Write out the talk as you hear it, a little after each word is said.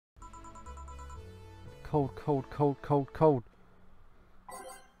cold, cold, cold, cold, cold.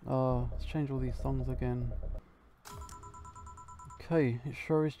 Let's change all these songs again. Okay, it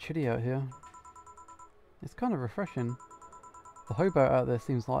sure is chilly out here. It's kind of refreshing. The hobo out there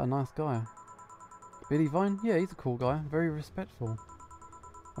seems like a nice guy. Billy Vine? Yeah, he's a cool guy. Very respectful.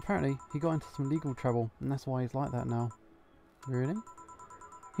 Apparently, he got into some legal trouble, and that's why he's like that now. Really?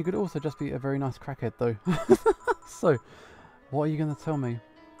 He could also just be a very nice crackhead, though. So, what are you going to tell me?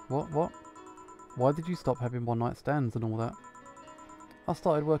 What? Why did you stop having one-night stands and all that? I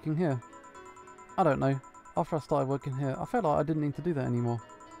started working here. I don't know. After I started working here, I felt like I didn't need to do that anymore.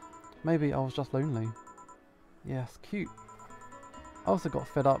 Maybe I was just lonely. Yes, cute. I also got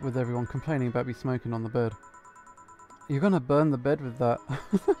fed up with everyone complaining about me smoking on the bed. You're gonna burn the bed with that.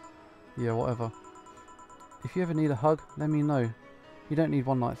 Yeah, whatever. If you ever need a hug, let me know. You don't need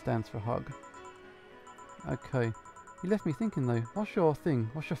one-night stands for a hug. Okay. You left me thinking though. What's your thing?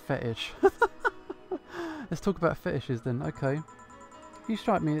 What's your fetish? Let's talk about fetishes then. Okay. You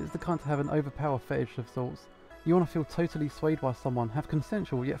strike me as the kind to have an overpower fetish of sorts. You want to feel totally swayed by someone, have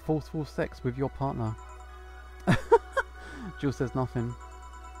consensual yet forceful sex with your partner. Jill says nothing.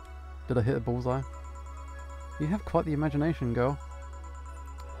 Did I hit a bullseye? You have quite the imagination, girl.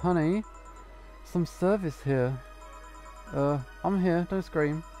 Honey, some service here. I'm here, don't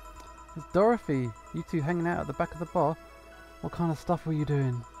scream. It's Dorothy. You two hanging out at the back of the bar? What kind of stuff were you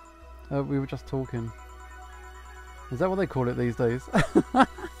doing? We were just talking. Is that what they call it these days?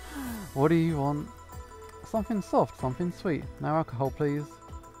 What do you want? Something soft, something sweet. No alcohol, please.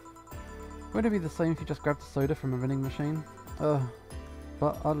 Would it be the same if you just grabbed a soda from a vending machine?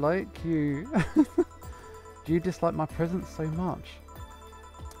 But I like you. Do you dislike my presence so much?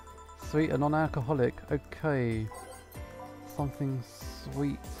 Sweet and non-alcoholic. Okay. Something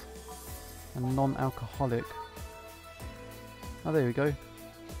sweet and non-alcoholic. Oh, there we go.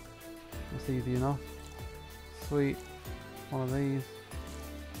 That's easy enough. Sweet. One of these.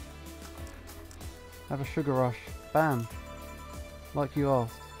 Have a sugar rush. Bam. Like you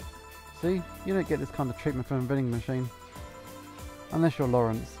asked. See? You don't get this kind of treatment from a vending machine. Unless you're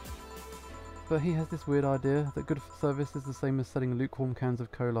Lawrence. But he has this weird idea that good service is the same as selling lukewarm cans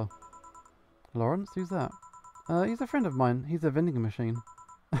of cola. Lawrence? Who's that? He's a friend of mine. He's a vending machine.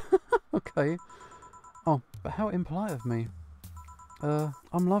 Okay. Oh, but how impolite of me.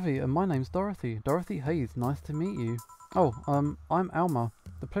 I'm Lovey and my name's Dorothy. Dorothy Hayes. Nice to meet you. Oh, I'm Alma.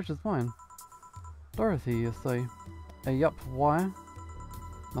 The pleasure's mine. Dorothy, you say? Yup, why?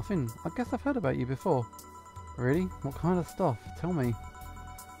 Nothing. I guess I've heard about you before. Really? What kind of stuff? Tell me.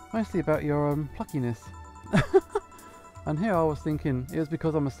 Mostly about your, pluckiness. And here I was thinking, it was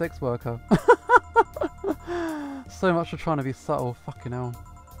because I'm a sex worker. So much for trying to be subtle, fucking hell.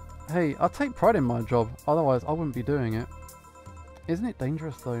 Hey, I take pride in my job, otherwise I wouldn't be doing it. Isn't it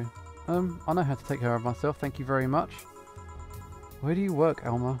dangerous though? I know how to take care of myself, thank you very much. Where do you work,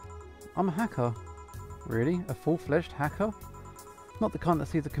 Alma? I'm a hacker. Really? A full-fledged hacker? Not the kind that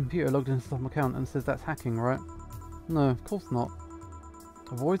sees a computer logged into some account and says that's hacking, right? No, of course not.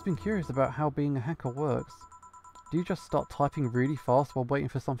 I've always been curious about how being a hacker works. Do you just start typing really fast while waiting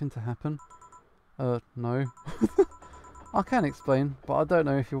for something to happen? No. I can explain, but I don't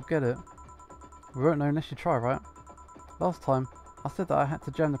know if you'll get it. We won't know unless you try, right? Last time, I said that I had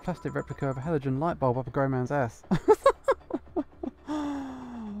to jam the plastic replica of a halogen light bulb up a grown man's ass.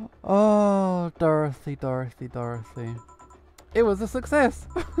 Oh, Dorothy, Dorothy, Dorothy. It was a success!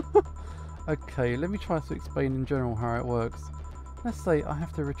 Okay, let me try to explain in general how it works. Let's say I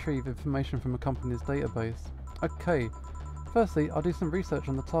have to retrieve information from a company's database. Okay, firstly I'll do some research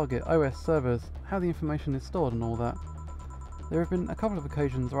on the target OS servers, how the information is stored and all that. There have been a couple of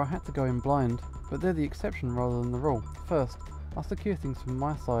occasions where I had to go in blind, but they're the exception rather than the rule. First, I'll secure things from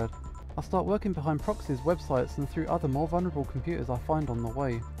my side. I'll start working behind proxies, websites and through other more vulnerable computers I find on the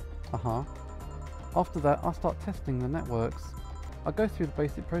way. After that, I'll start testing the networks. I'll go through the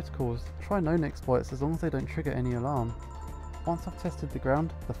basic protocols, try known exploits as long as they don't trigger any alarm. Once I've tested the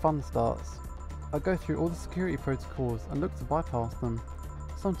ground, the fun starts. I'll go through all the security protocols and look to bypass them.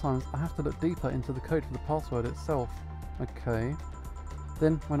 Sometimes I have to look deeper into the code for the password itself. Okay.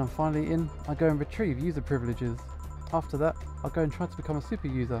 Then, when I'm finally in, I go and retrieve user privileges. After that, I'll go and try to become a super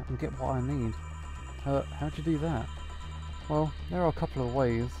user and get what I need. How'd you do that? Well, there are a couple of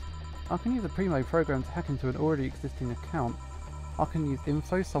ways. I can use a pre-made program to hack into an already existing account. I can use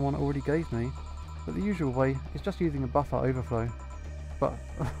info someone already gave me, but the usual way is just using a buffer overflow. But,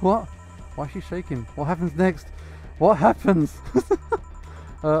 what? Why is she shaking? What happens next? What happens?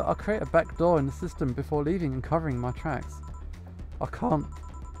 I'll create a back door in the system before leaving and covering my tracks. I can't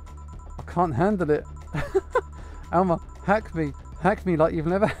handle it. Alma, hack me, Hack me like you've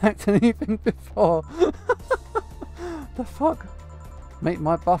never hacked anything before. The fuck? Make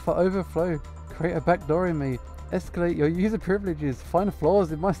my buffer overflow. Create a backdoor in me. Escalate your user privileges. Find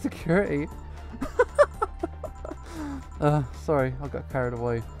flaws in my security. Sorry, I got carried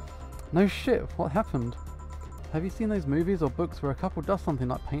away. No shit, what happened? Have you seen those movies or books where a couple does something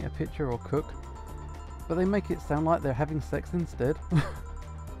like paint a picture or cook, but they make it sound like they're having sex instead?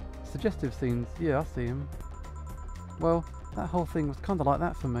 Suggestive scenes, yeah, I see him. Well, that whole thing was kinda like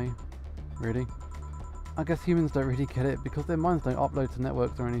that for me. Really? I guess humans don't really get it because their minds don't upload to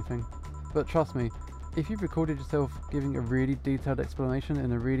networks or anything. But trust me, if you've recorded yourself giving a really detailed explanation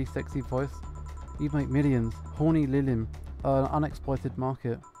in a really sexy voice, you'd make millions. Horny Lilim, an unexploited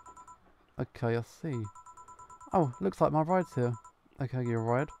market. Okay, I see. Oh, looks like my ride's here. Okay, your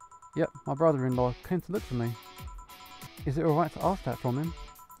ride? Yep, my brother-in-law came to look for me. Is it alright to ask that from him?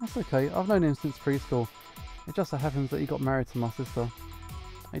 That's okay, I've known him since preschool. It just so happens that he got married to my sister.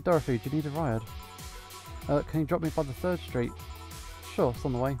 Hey Dorothy, do you need a ride? Can you drop me by the 3rd Street? Sure, it's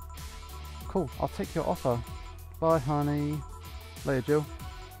on the way. Cool, I'll take your offer. Bye honey. Later Jill.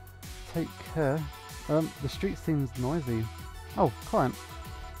 Take care. The street seems noisy. Oh, client.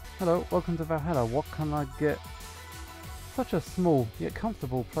 Hello, welcome to Valhalla. What can I get? Such a small yet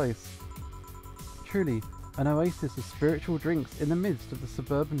comfortable place. Truly, an oasis of spiritual drinks in the midst of the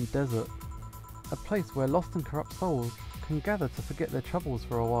suburban desert. A place where lost and corrupt souls can gather to forget their troubles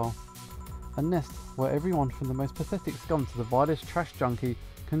for a while. A nest where everyone from the most pathetic scum to the vilest trash junkie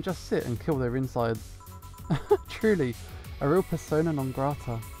can just sit and kill their insides. Truly, a real persona non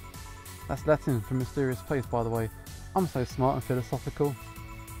grata. That's Latin for mysterious place, by the way. I'm so smart and philosophical.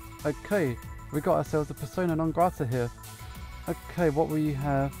 Okay, we got ourselves a persona non grata here. Okay, what will you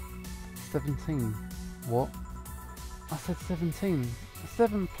have? 17. What? I said 17.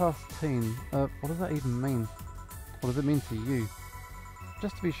 7 plus teen. What does that even mean? What does it mean to you?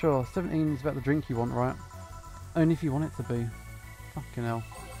 Just to be sure, 17 is about the drink you want, right? Only if you want it to be. Fucking hell.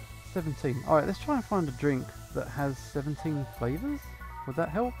 17. Alright, let's try and find a drink that has 17 flavours? Would that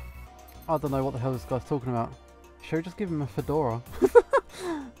help? I don't know what the hell this guy's talking about. Should we just give him a fedora?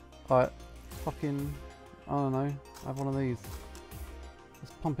 Alright, fucking, I don't know, have one of these.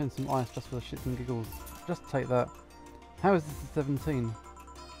 Let's pump in some ice just for the shits and giggles. Just take that. How is this a 17?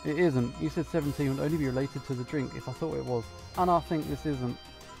 It isn't. You said 17 would only be related to the drink if I thought it was. And I think this isn't.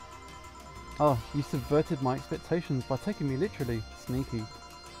 Oh, you subverted my expectations by taking me literally. Sneaky.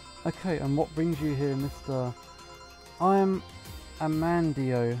 Okay, and what brings you here, Mr... I'm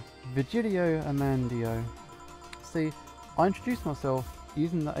Amandio. Virgilio Amandio. See, I introduced myself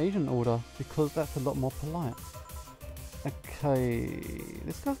using the Asian order because that's a lot more polite. Okay,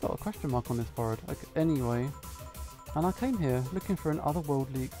 this guy's got a question mark on his forehead. Okay, anyway, and I came here looking for an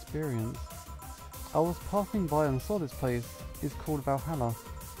otherworldly experience. I was passing by and saw this place is called Valhalla.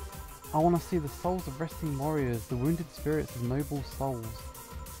 I want to see the souls of resting warriors, the wounded spirits of noble souls.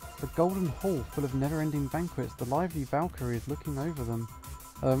 The golden hall full of never-ending banquets, the lively Valkyries looking over them.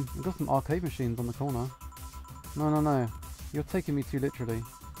 We've got some arcade machines on the corner. No, you're taking me too literally.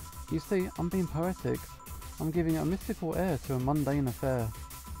 You see, I'm being poetic. I'm giving a mystical air to a mundane affair.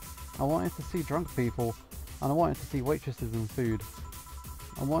 I wanted to see drunk people, and I wanted to see waitresses and food.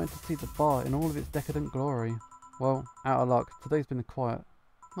 I wanted to see the bar in all of its decadent glory. Well, out of luck, today's been quiet.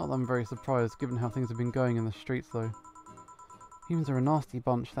 Not that I'm very surprised, given how things have been going in the streets though. Humans are a nasty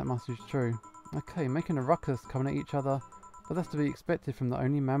bunch, that much is true. Okay, making a ruckus, coming at each other, but that's to be expected from the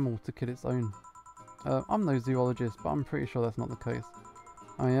only mammal to kill its own. I'm no zoologist, but I'm pretty sure that's not the case.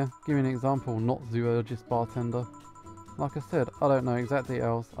 Oh yeah, give me an example, not zoologist bartender. Like I said, I don't know exact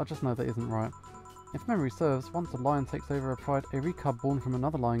details, I just know that isn't right. If memory serves, once a lion takes over a pride, every cub born from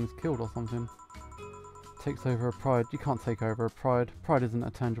another lion is killed or something. Takes over a pride, you can't take over a pride. Pride isn't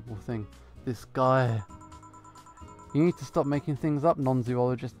a tangible thing. This guy. You need to stop making things up,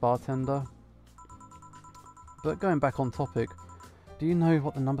 non-zoologist bartender. But going back on topic, do you know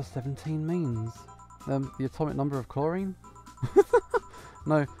what the number 17 means? The atomic number of chlorine?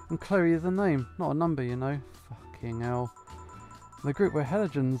 No, and Chloe is a name, not a number, you know. Fucking hell. The group where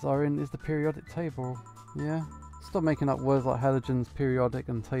halogens are in is the periodic table. Yeah? Stop making up words like halogens, periodic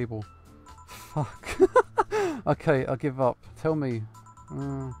and table. Fuck. Okay, I give up. Tell me.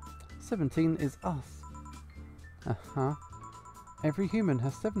 17 is us. Uh-huh. Every human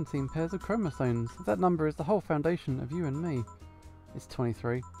has 17 pairs of chromosomes. That number is the whole foundation of you and me. It's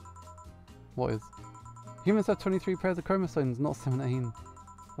 23. What is? Humans have 23 pairs of chromosomes, not 17.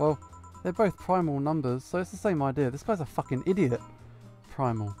 Well, they're both primal numbers, so it's the same idea. This guy's a fucking idiot.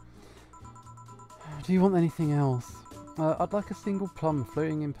 Primal. Do you want anything else? I'd like a single plum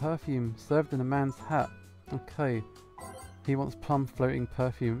floating in perfume, served in a man's hat. Okay. He wants plum floating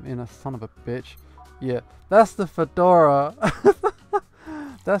perfume in a son of a bitch. Yeah, that's the fedora.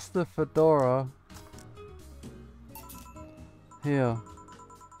 That's the fedora. Here.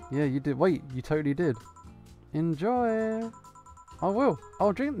 Yeah, you did. Wait, you totally did. Enjoy. I will.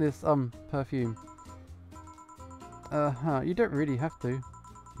 I'll drink this, perfume. You don't really have to.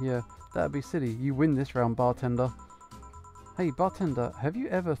 Yeah, that'd be silly. You win this round, bartender. Hey, bartender, have you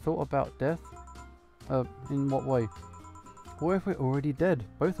ever thought about death? In what way? What if we're already dead,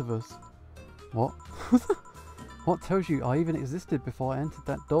 both of us? What? What tells you I even existed before I entered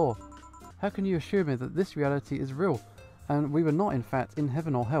that door? How can you assure me that this reality is real, and we were not in fact in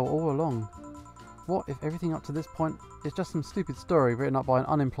heaven or hell all along? What if everything up to this point is just some stupid story written up by an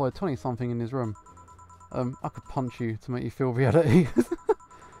unemployed 20-something in his room? I could punch you to make you feel reality.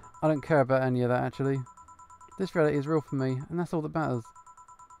 I don't care about any of that, actually. This reality is real for me, and that's all that matters.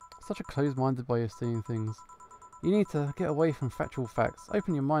 Such a closed-minded way of seeing things. You need to get away from factual facts.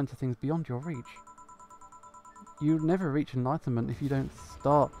 Open your mind to things beyond your reach. You'll never reach enlightenment if you don't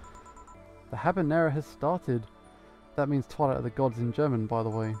start. The Habanera has started. That means Twilight of the Gods in German, by the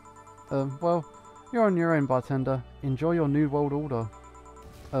way. Well, you're on your own, bartender. Enjoy your new world order.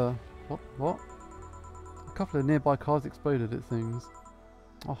 What? A couple of nearby cars exploded, it seems.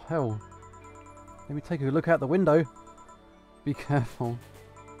 Oh, hell. Let me take a look out the window. Be careful.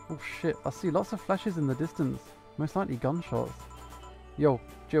 Oh, shit. I see lots of flashes in the distance. Most likely gunshots. Yo,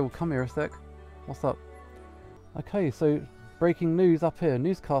 Jill, come here a sec. What's up? Okay, so breaking news up here.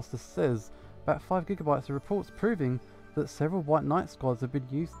 Newscaster says about 5 gigabytes of reports proving that several White Knight squads have been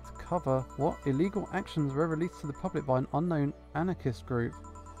used to cover what illegal actions were released to the public by an unknown anarchist group.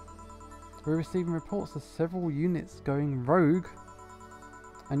 We're receiving reports of several units going rogue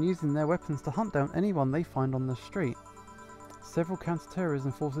and using their weapons to hunt down anyone they find on the street. Several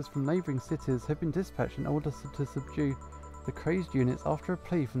counter-terrorism forces from neighbouring cities have been dispatched in order to subdue the crazed units after a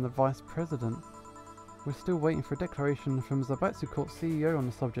plea from the Vice President. We're still waiting for a declaration from Zaibatsu Court's CEO on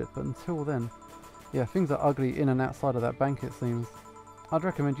the subject, but until then, yeah, things are ugly in and outside of that bank, it seems. I'd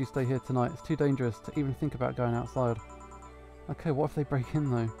recommend you stay here tonight. It's too dangerous to even think about going outside. Okay, what if they break in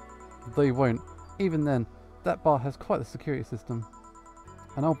though? They won't. Even then, that bar has quite the security system.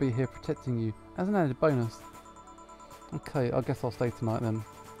 And I'll be here protecting you, as an added bonus. Okay, I guess I'll stay tonight then.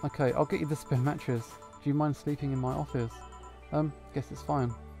 Okay, I'll get you the spare mattress. Do you mind sleeping in my office? Guess it's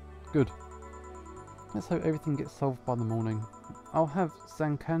fine. Good. Let's hope everything gets solved by the morning. I'll have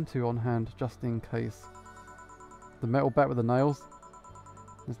Zancantu on hand just in case. The metal bat with the nails?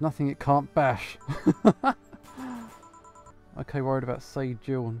 There's nothing it can't bash. Okay, worried about Say,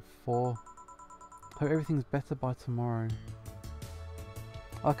 Jill and 4. Hope everything's better by tomorrow.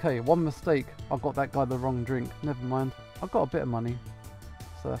 Okay, one mistake. I got that guy the wrong drink. Never mind. I've got a bit of money,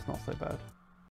 so that's not so bad.